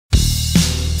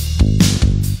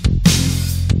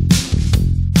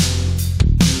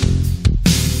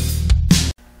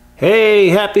Hey,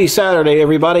 happy Saturday,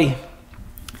 everybody.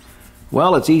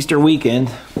 Well, it's Easter weekend,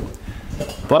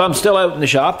 but I'm still out in the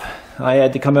shop. I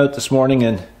had to come out this morning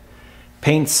and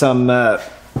paint some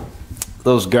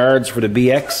those guards for the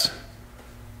BX.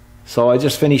 So I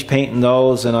just finished painting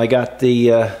those, and I got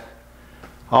the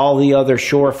all the other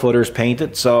shore footers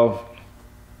painted, so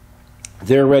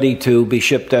they're ready to be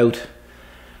shipped out.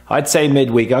 I'd say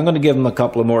midweek. I'm going to give them a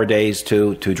couple of more days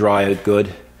to dry out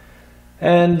good.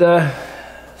 And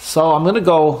so I'm going to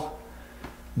go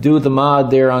do the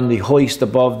mod there on the hoist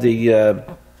above the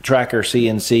tracker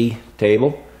CNC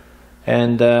table.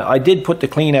 And I did put the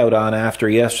clean out on after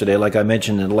yesterday, like I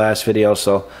mentioned in the last video.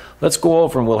 So let's go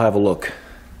over and we'll have a look.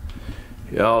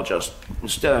 Yeah, I'll just,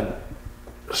 instead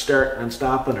of starting and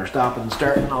stopping or stopping and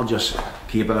starting, I'll just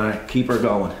keep her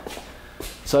going.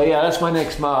 So yeah, that's my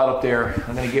next mod up there.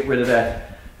 I'm going to get rid of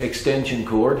that extension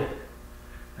cord,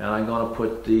 and I'm going to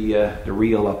put the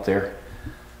reel up there.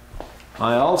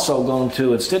 I also going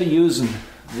to, instead of using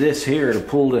this here to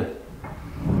pull the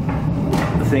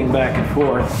thing back and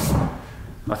forth,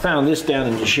 I found this down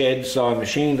in the shed, so I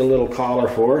machined a little collar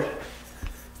for it,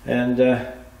 and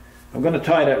I'm going to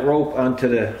tie that rope onto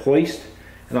the hoist,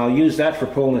 and I'll use that for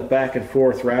pulling it back and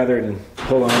forth rather than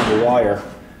pull on the wire,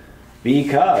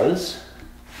 because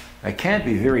I can't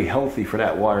be very healthy for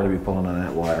that wire to be pulling on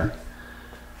that wire.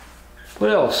 What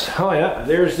else? Oh yeah,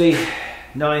 there's the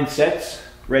 9 sets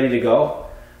ready to go.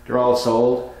 They're all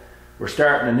sold. We're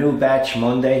starting a new batch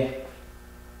Monday,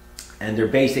 and they're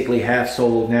basically half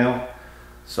sold now.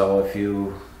 So if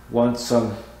you want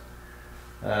some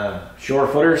shore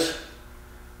footers,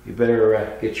 you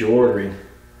better get your order in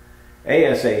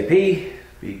ASAP,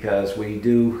 because we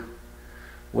do,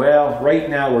 well, right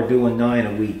now we're doing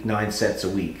 9 sets a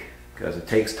week, because it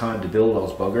takes time to build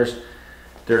those buggers.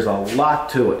 There's a lot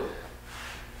to it.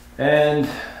 And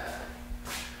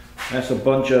that's a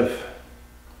bunch of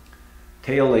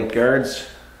tail light guards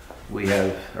we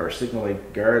have, or signal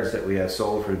light guards that we have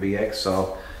sold for the BX,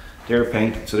 so they're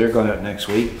painted, so they're going out next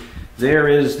week. There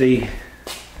is the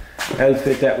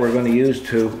outfit that we're going to use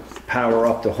to power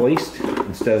up the hoist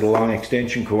instead of the long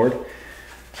extension cord.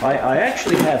 I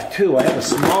actually have two. I have a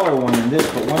smaller one than this,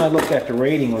 but when I looked at the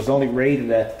rating, it was only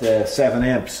rated at 7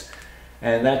 amps,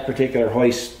 and that particular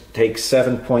hoist takes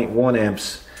 7.1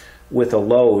 amps with a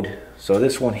load. So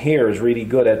this one here is really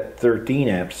good at 13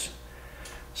 amps.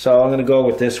 So I'm going to go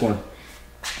with this one.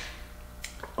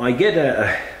 I get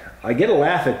a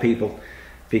laugh at people,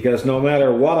 because no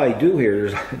matter what I do here,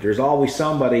 there's always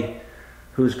somebody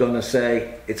who's going to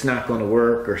say it's not going to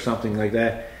work or something like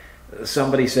that.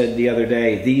 Somebody said the other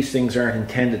day, these things aren't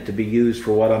intended to be used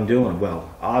for what I'm doing.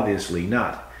 Well, obviously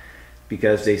not,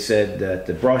 because they said that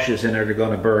the brushes in it are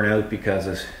going to burn out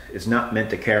because it's not meant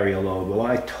to carry a load. Well,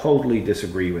 I totally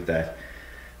disagree with that.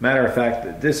 Matter of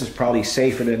fact, this is probably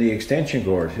safer than the extension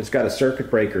cord. It's got a circuit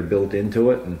breaker built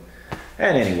into it, and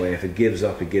anyway, if it gives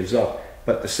up, it gives up.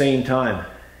 But at the same time,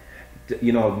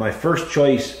 you know, my first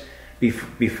choice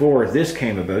before this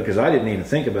came about, because I didn't even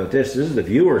think about this. This is the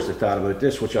viewers that thought about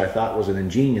this, which I thought was an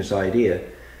ingenious idea.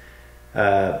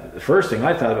 The first thing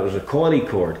I thought of was a coily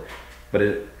cord. But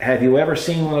have you ever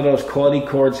seen one of those coily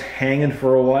cords hanging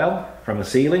for a while from a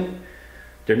ceiling?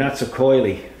 They're not so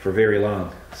coily for very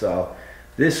long. So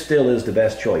this still is the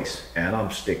best choice, and I'm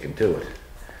sticking to it.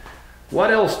 What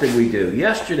else did we do?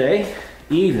 Yesterday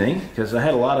evening, because I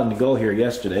had a lot on the go here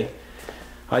yesterday,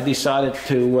 I decided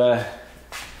to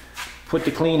put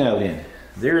the clean out in.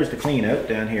 There's the clean out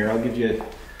down here. I'll give you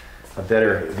a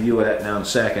better view of that now in a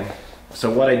second. So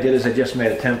what I did is I just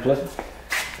made a template,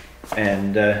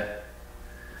 and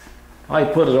I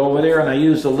put it over there, and I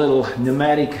used a little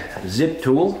pneumatic zip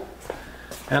tool,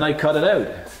 and I cut it out.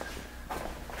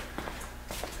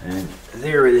 And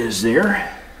there it is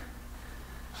there.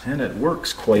 And it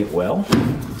works quite well.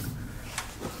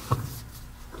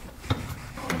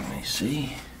 Let me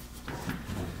see.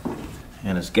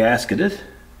 And it's gasketed,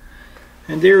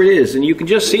 and there it is. And you can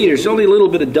just see there's only a little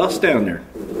bit of dust down there,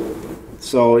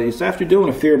 so it's after doing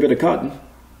a fair bit of cutting,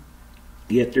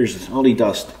 yet there's only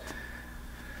dust.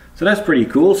 So that's pretty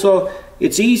cool. So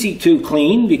it's easy to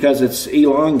clean because it's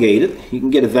elongated. You can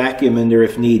get a vacuum in there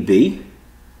if need be.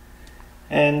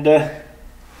 And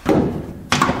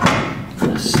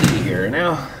let's see here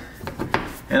now,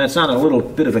 and it's on a little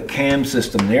bit of a cam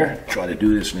system there. Try to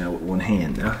do this now with one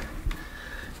hand now.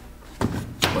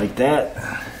 Like that,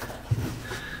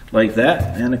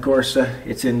 and of course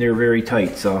it's in there very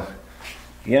tight. So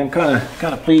yeah, I'm kind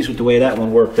of pleased with the way that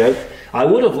one worked out. I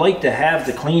would have liked to have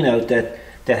the clean out that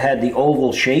had the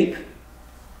oval shape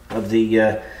of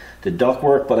the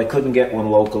ductwork, but I couldn't get one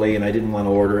locally, and I didn't want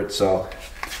to order it. So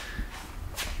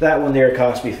That one there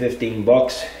cost me 15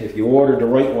 bucks. If you ordered the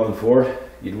right one for it,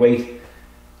 you'd wait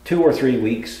 2 or 3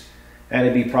 weeks and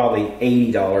it'd be probably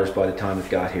 $80 by the time it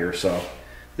got here. So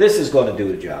this is going to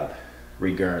do the job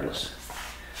regardless.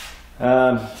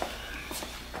 There's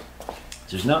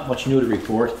not much new to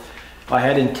report. I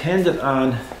had intended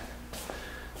on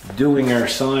doing our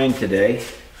sign today,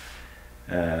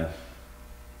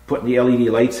 putting the LED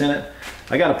lights in it.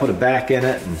 I got to put a back in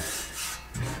it and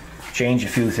change a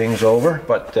few things over,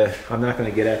 but I'm not going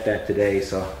to get at that today.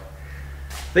 So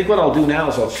I think what I'll do now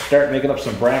is I'll start making up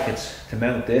some brackets to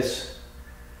mount this,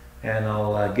 and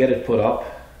I'll get it put up,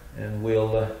 and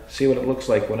we'll see what it looks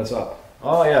like when it's up.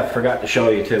 Oh yeah, I forgot to show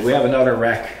you too. We have another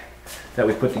rack that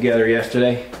we put together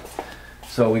yesterday.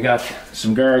 So we got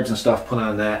some guards and stuff put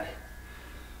on that.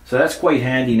 So that's quite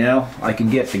handy now. I can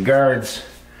get the guards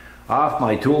off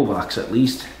my toolbox at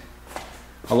least.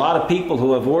 A lot of people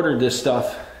who have ordered this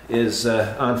stuff is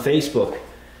on Facebook,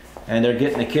 and they're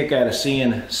getting a kick out of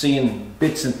seeing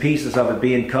bits and pieces of it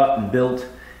being cut and built,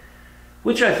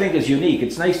 which I think is unique.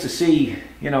 It's nice to see,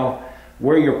 you know,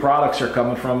 where your products are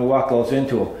coming from and what goes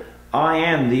into them. I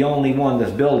am the only one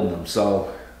that's building them,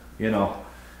 so you know,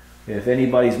 if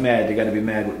anybody's mad, they got to be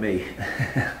mad with me.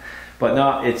 But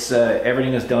no, it's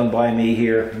everything is done by me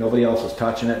here. Nobody else is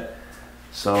touching it,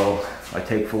 so I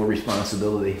take full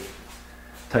responsibility,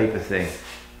 type of thing.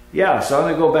 Yeah, so I'm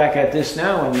going to go back at this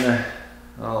now, and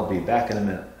I'll be back in a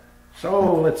minute.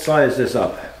 So let's size this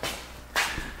up.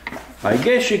 I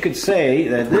guess you could say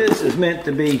that this is meant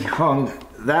to be hung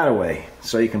that way,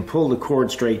 so you can pull the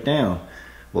cord straight down.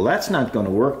 Well, that's not going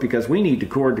to work because we need the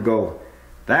cord to go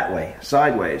that way,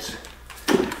 sideways.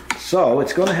 So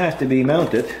it's going to have to be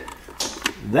mounted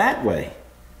that way,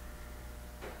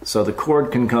 so the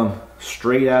cord can come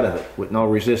straight out of it with no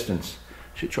resistance.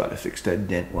 Should try to fix that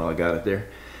dent while I got it there.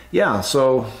 Yeah,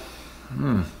 so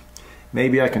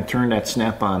maybe I can turn that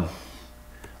snap-on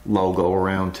logo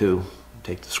around too.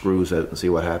 Take the screws out and see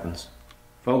what happens.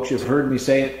 Folks, you've heard me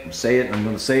say it, and I'm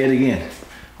going to say it again.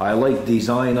 I like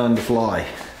design on the fly.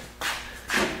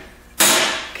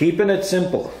 Keeping it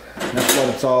simple, that's what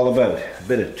it's all about. A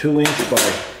bit of 2" by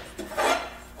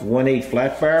 1/8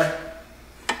 flat bar.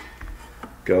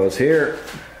 Goes here,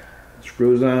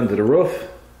 screws on to the roof,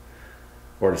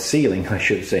 or the ceiling I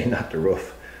should say, not the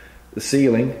roof. The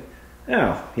ceiling.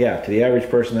 Now, yeah, to the average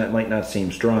person that might not seem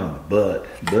strong, but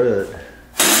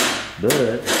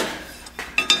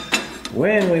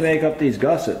when we make up these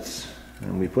gussets,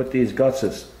 and we put these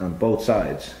gussets on both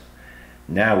sides,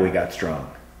 now we got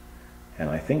strong. And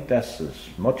I think that's as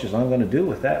much as I'm going to do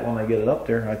with that when I get it up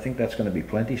there. I think that's going to be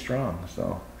plenty strong.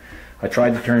 So I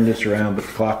tried to turn this around, but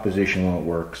the clock position won't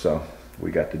work, so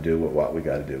we got to do with what we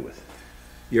got to do with.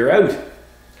 You're out.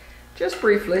 Just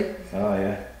briefly. Oh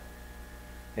yeah.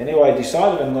 Anyway, I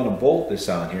decided I'm going to bolt this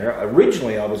on here.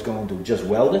 Originally I was going to just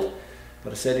weld it,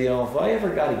 but I said, you know, if I ever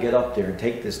got to get up there and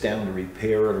take this down to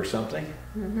repair it or something,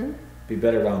 be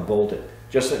better to unbolt it.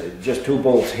 Just 2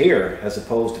 bolts here as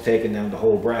opposed to taking down the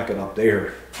whole bracket up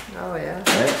there. Oh yeah.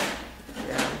 Right?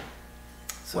 Yeah.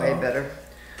 So, way better.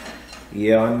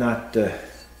 Yeah, I'm not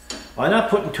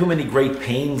putting too many great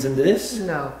pains into this.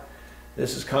 No.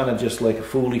 This is kind of just like a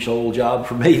foolish old job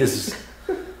for me. This is,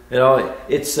 you know,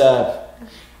 it's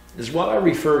what I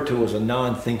refer to as a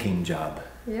non-thinking job.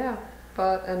 Yeah,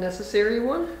 but a necessary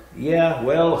one? Yeah,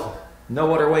 well,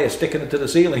 no other way of sticking it to the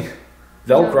ceiling.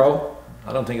 Velcro. No.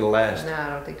 I don't think it'll last. No, I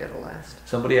don't think that'll last.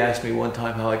 Somebody asked me one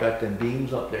time how I got them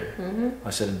beams up there.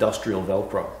 I said industrial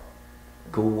Velcro.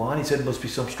 Go on, he said it must be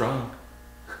some strong.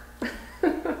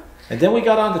 And then we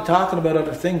got on to talking about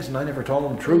other things, and I never told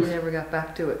him the truth. We never got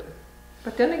back to it.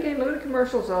 But then again, look at the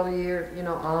commercials all year, you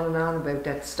know, on and on about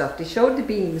that stuff. They showed the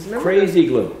beams. Remember crazy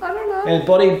glue. I don't know. And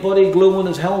Buddy gluing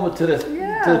his helmet to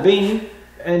the beam,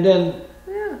 and then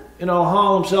you know,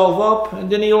 haul himself up,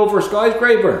 and then he over a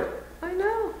skyscraper. I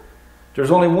know.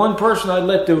 There's only one person I'd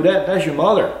let do that. That's your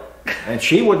mother, and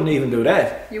she wouldn't even do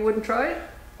that. You wouldn't try it?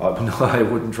 No, I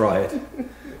wouldn't try it.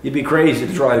 You'd be crazy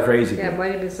to try crazy. Yeah, it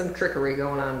might have been some trickery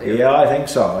going on there. Yeah, I think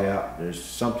so. Yeah, there's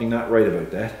something not right about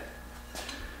that.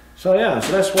 So yeah,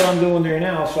 so that's what I'm doing there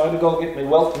now. So I gotta go get my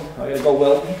welting. I gotta go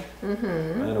welting.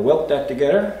 I'm gonna welt that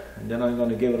together, and then I'm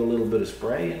gonna give it a little bit of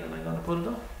spray, and then I'm gonna put it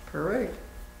on. Correct.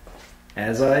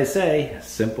 As I say,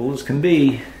 simple as can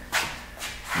be.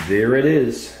 There it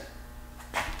is.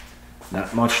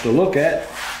 Not much to look at,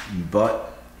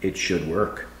 but it should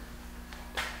work.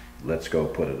 Let's go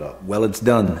put it up. Well, it's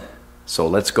done. So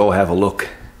let's go have a look.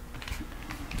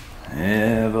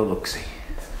 Have a look-see.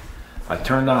 I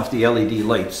turned off the LED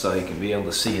lights so you can be able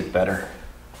to see it better.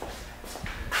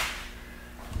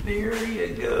 There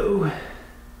you go.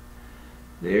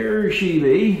 There she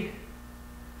be.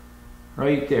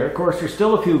 Right there. Of course, there's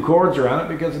still a few cords around it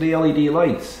because of the LED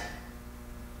lights.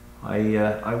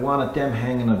 I wanted them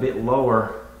hanging a bit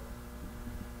lower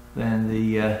than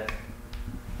the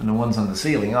ones on the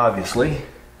ceiling, obviously.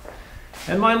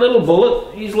 And my little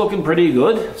bullet, he's looking pretty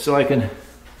good, so I can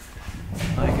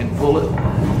pull it.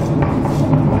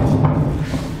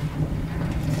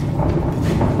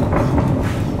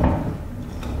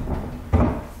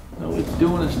 So it's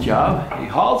doing its job. He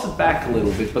hauls it back a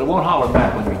little bit, but it won't haul it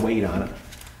back when there's weight on it.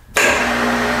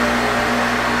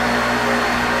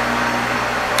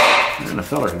 And a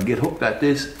fella can get hooked at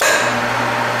this.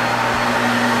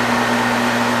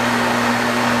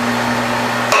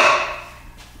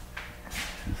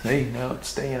 See, now it's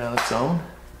staying on its own.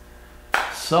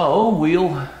 So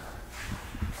we'll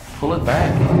pull it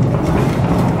back.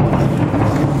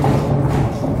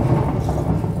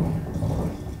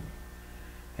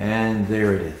 And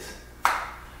there it is.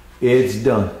 It's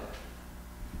done.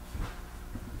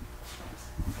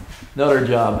 Another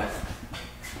job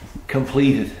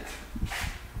completed.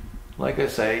 Like I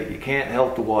say, you can't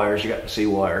help the wires, you got to see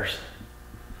wires.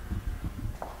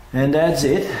 And that's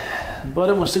it. But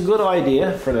it was a good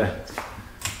idea for the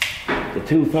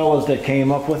two fellas that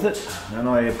came up with it. And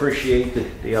I appreciate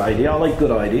the idea. I like good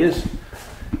ideas.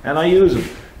 And I use them.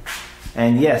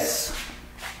 And yes,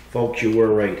 folks, you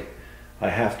were right. I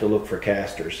have to look for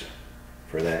casters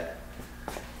for that.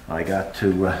 I got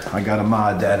to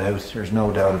mod that out. There's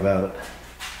no doubt about it.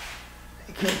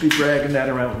 You can't be dragging that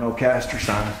around with no casters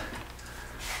on it.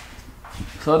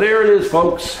 So there it is,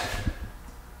 folks.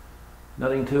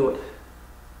 Nothing to it.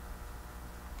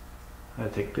 I'll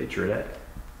take a picture of that.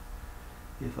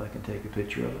 If I can take a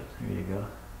picture of it. There you go.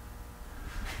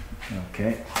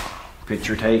 Okay.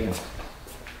 Picture taken.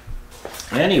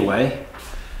 Anyway,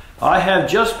 I have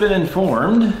just been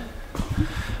informed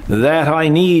that I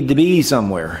need to be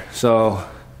somewhere. So,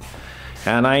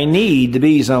 and I need to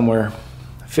be somewhere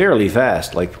fairly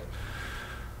fast, like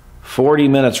 40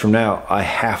 minutes from now. I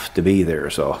have to be there,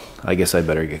 so I guess I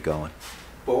better get going.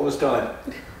 Bonus time.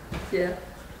 Yeah,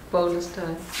 bonus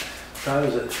time. Time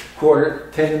is it?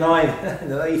 10:45 in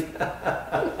the night.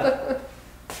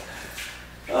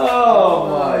 Oh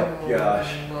my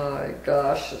gosh. Oh my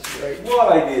gosh, that's right.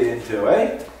 What I get into,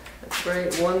 eh? That's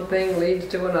right, one thing leads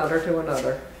to another to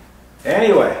another.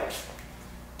 Anyway,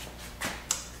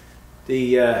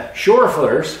 the shore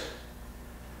footers,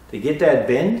 to get that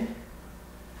bend,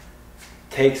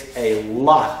 takes a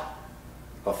lot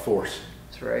of force.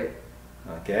 That's right.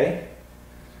 Okay?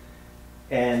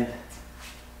 And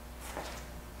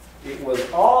it was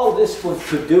all this one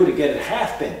could do to get it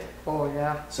half bent. Oh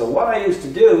yeah. So what I used to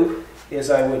do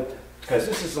is I would, because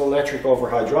this is electric over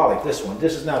hydraulic, this one.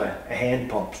 This is not a hand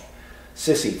pump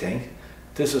sissy thing.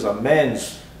 This is a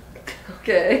man's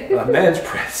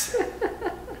press.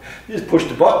 You just push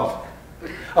the button.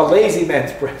 A lazy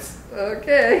man's press.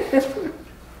 Okay.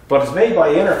 But it's made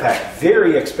by Interpack.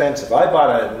 Very expensive. I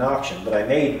bought it at an auction, but I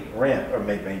made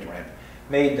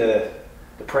the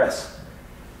press.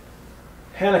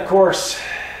 And of course,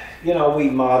 you know, we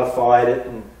modified it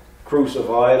and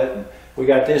crucified it, and we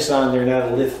got this on there now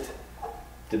to lift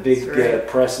the big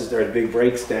presses there, the big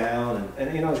brakes down,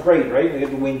 and you know, it's great, right? We get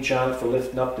the winch on it for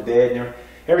lifting up the bed, and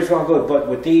everything's going good. But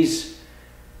with these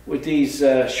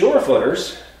shore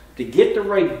footers, to get the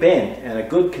right bend and a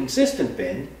good consistent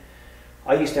bend,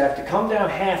 I used to have to come down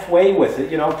halfway with it,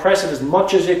 you know, press it as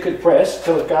much as it could press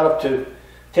till it got up to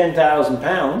 10,000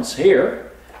 pounds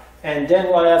here. And then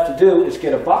what I have to do is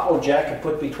get a bottle jack and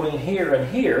put between here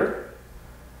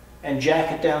and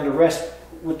jack it down to rest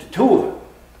with the two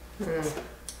of it.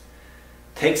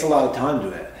 Takes a lot of time to do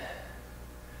that.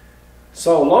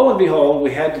 So lo and behold,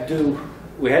 we had to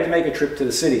make a trip to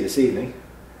the city this evening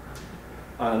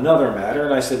on another matter,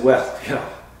 and I said, well, you know,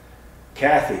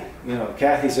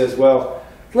 Kathy says, well,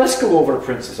 let's go over to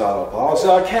Princess Auto. Paul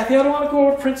said, Kathy, I don't want to go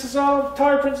over to Princess Auto,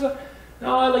 Tire Princess Auto.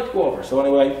 No, I like to go over. So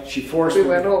anyway, she forced me. We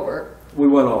went over.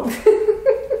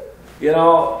 You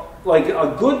know, like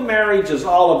a good marriage is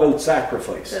all about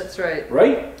sacrifice. That's right.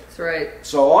 Right? That's right.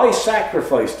 So I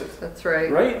sacrificed it. That's right.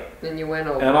 Right? And you went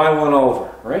over. And I went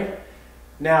over, right?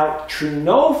 Now, through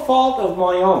no fault of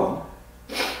my own,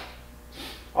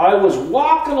 I was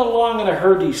walking along and I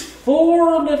heard these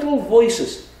four little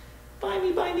voices. Buy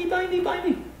me, buy me, buy me, buy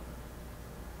me.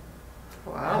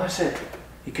 Wow. And I said,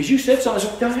 because you said something.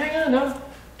 I said, no, hang on now.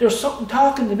 There's something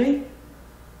talking to me.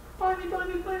 Buy me, buy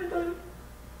me, buy me, buy me.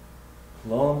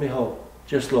 Lo and behold,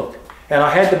 just look. And I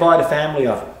had to buy the family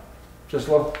of it. Just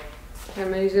look. How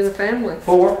many's in a family?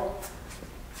 4.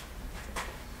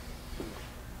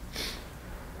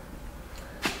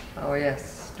 Oh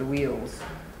yes. the wheels.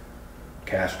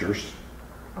 Casters.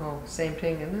 Oh, same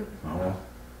thing, isn't it? Oh.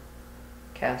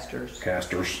 Casters.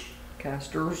 Casters.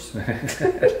 Casters. Not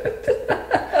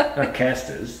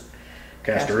casters.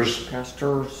 Casters.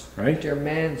 Casters. Right? They're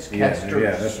man's Yeah, casters.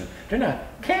 yeah, that's it. They're not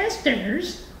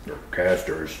casters. They're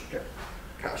casters.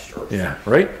 Casters. Yeah,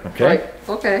 right? Okay. Right.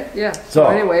 Okay, yeah. So,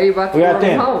 anyway, you got to we got run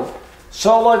them. home.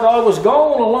 So like I was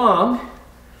going along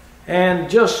and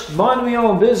just minding my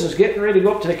own business, getting ready to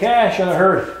go up to the cash, and I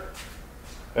heard,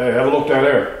 "Hey, have a look down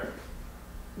there."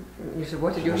 You said,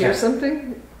 what, did you What's hear that?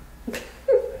 something?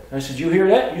 I said, "You hear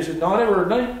that?" You said, "No, I never heard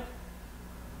nothing."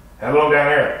 "Have a look down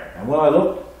there." And when I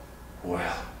looked,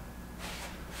 well,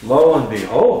 lo and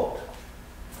behold,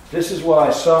 this is what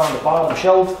I saw on the bottom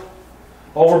shelf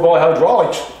over by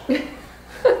hydraulics.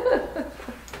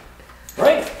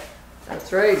 Right?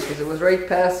 That's right, because it was right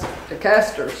past the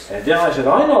casters. And then I said,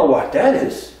 "I know what that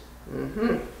is.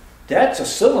 That's a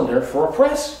cylinder for a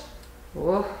press."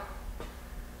 Whoa.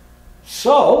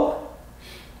 So,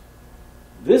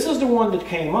 this is the one that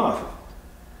came off.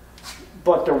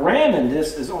 But the ram in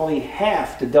this is only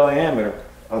half the diameter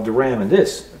of the ram in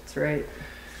this. That's right.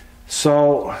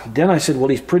 So then I said, well,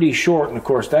 he's pretty short, and of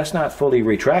course that's not fully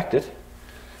retracted.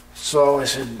 So I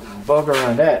said, bugger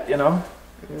on that, you know.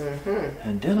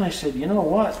 And then I said, you know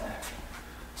what?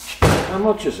 How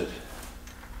much is it?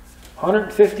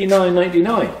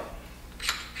 $159.99.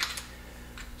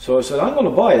 So I said, I'm going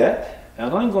to buy that,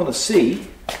 and I'm going to see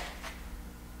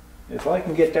if I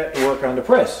can get that to work on the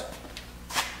press.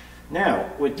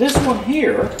 Now, with this one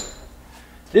here,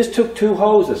 this took 2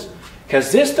 hoses,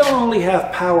 because this don't only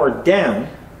have power down,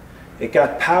 it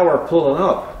got power pulling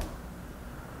up,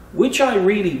 which I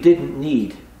really didn't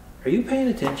need. Are you paying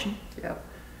attention? Yep.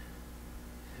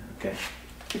 Okay.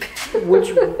 Which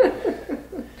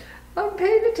I'm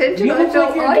paying attention. you look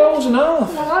like you're dozing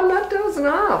off. Well, I'm not dozing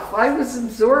off. I was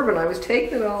absorbing. I was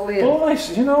taking it all in. Well,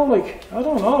 you know, like, I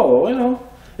don't know, you know.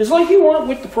 It's like you weren't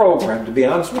with the program, to be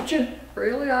honest with you.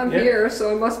 Really, I'm Yeah. here,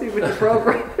 so I must be with the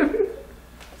program.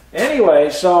 Anyway,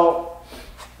 so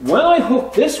when I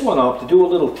hooked this one up to do a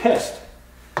little test,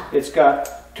 it's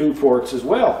got 2 ports as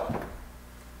well.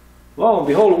 Lo and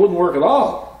behold, it wouldn't work at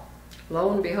all.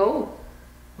 Lo and behold.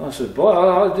 I said, boy,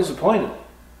 I was disappointed.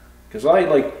 Because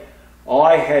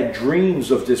I had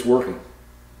dreams of this working.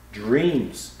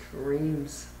 Dreams.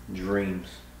 Dreams. Dreams.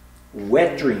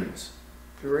 Wet dreams.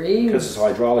 Dreams. Because it's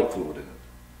hydraulic fluid in it.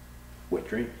 Wet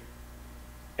dreams.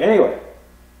 Anyway,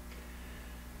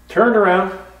 turned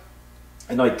around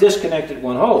and I disconnected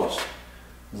one hose.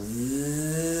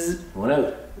 Zzz, went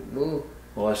out. Ooh.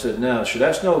 Well, I said, no, sure,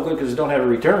 that's no good because it don't have a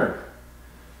return.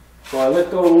 So I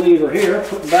let go of the lever here,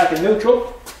 put it back in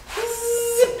neutral.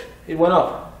 Zip, it went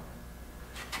up.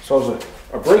 So it was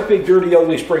a great big dirty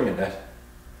ugly spring in that.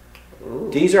 Ooh.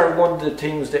 These are one of the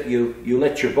things that you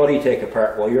let your buddy take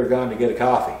apart while you're gone to get a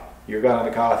coffee. You're gone on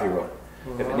a coffee run.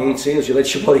 If it needs seals, you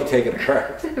let your buddy take it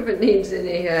apart. If it needs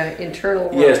any internal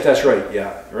work. Yes, that's right,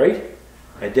 yeah, right?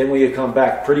 And then when you come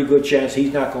back, pretty good chance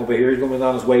he's not going to be here. He's going to be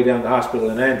on his way down to the hospital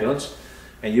in an ambulance,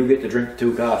 and you get to drink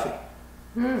 2 coffee.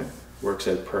 Works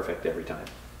out perfect every time.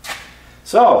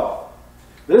 So,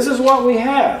 this is what we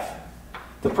have.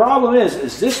 The problem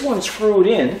is this one's screwed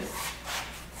in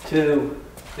to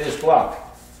this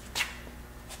block.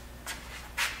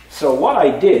 So what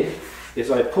I did is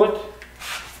I put...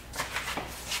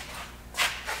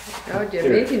 God, you're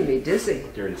There. making me dizzy.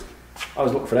 There it is. I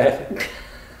was looking for that.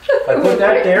 I put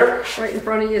that there. Right in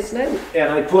front of your snout.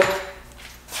 And I put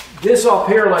this up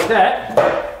here like that.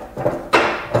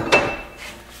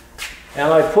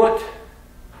 And I put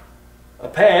a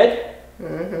pad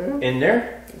in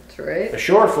there. That's right. A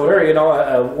short footer, you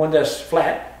know, one that's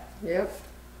flat. Yep.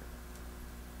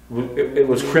 It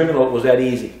was criminal, it was that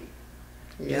easy.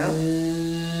 Yep.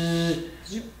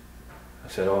 I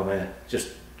said, oh man,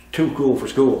 just too cool for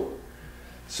school.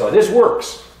 So this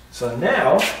works. So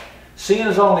now, seeing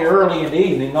it's only early in the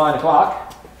evening, 9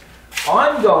 o'clock,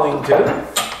 I'm going to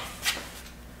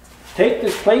take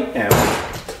this plate down,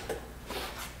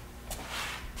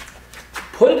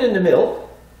 put it in the middle,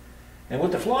 and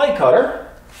with the fly cutter,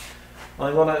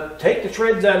 I'm going to take the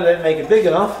threads out of it and make it big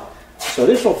enough so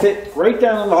this will fit right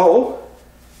down in the hole,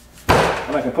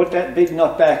 and I can put that big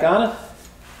nut back on it,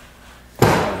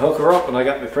 and hook her up, and I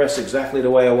got my press exactly the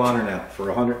way I want her now for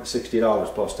 $160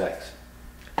 plus tax.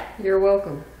 You're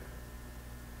welcome.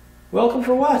 Welcome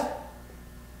for what?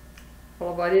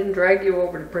 Well, if I didn't drag you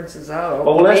over to Princess Auto,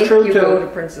 Oh, well, that's make true you too. go to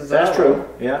Princess That's Auto, true,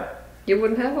 yeah. you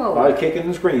wouldn't have all I'd that. kicking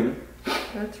and screaming.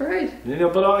 That's right. You know,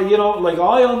 but you know, like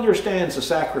I understand the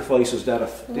sacrifices that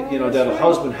a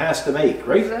husband has to make,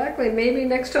 right? Exactly. Maybe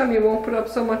next time you won't put up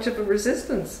so much of a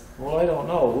resistance. Well, I don't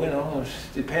know. You know,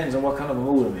 it depends on what kind of a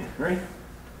mood I'm in, right?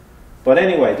 But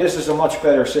anyway, this is a much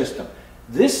better system.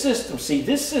 This system, see,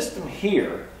 this system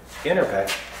here,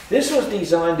 Interpack, this was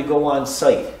designed to go on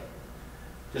site.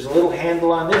 There's a little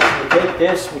handle on this. You take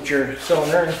this with your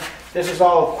cylinder, and this is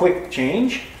all quick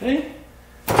change. See?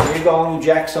 There you go, and you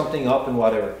jack something up and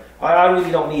whatever. I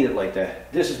really don't need it like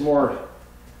that. This is more,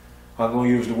 I'm going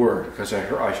to use the word because I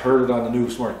heard it on the news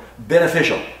this morning,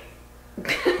 beneficial.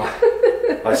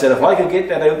 I said if I could get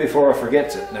that out before I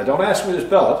forgets it. Now don't ask me to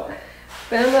spell it.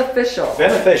 Beneficial.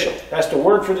 Beneficial. That's the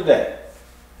word for the day.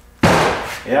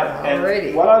 Yeah. Alrighty.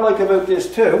 And what I like about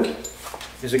this too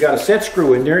is it got a set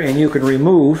screw in there, and you can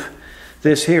remove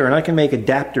this here, and I can make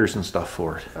adapters and stuff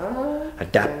for it. Oh,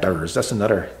 adapters. That's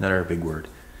another big word.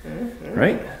 Mm-hmm.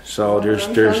 Right? So there's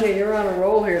telling you, you're on a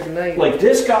roll here tonight. like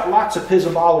this got lots of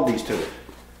pisabologies to it.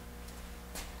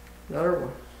 Another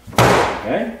one.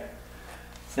 Okay?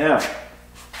 Now,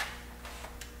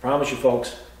 promise you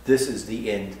folks, this is the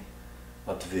end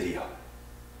of the video.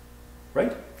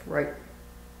 Right? Right.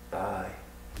 Bye.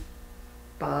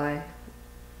 Bye.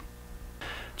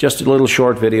 Just a little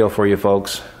short video for you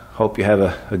folks. Hope you have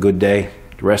a good day,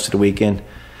 the rest of the weekend.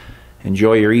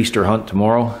 Enjoy your Easter hunt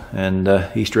tomorrow and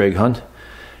Easter egg hunt.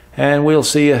 And we'll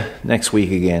see you next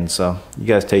week again. So you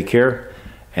guys take care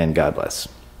and God bless.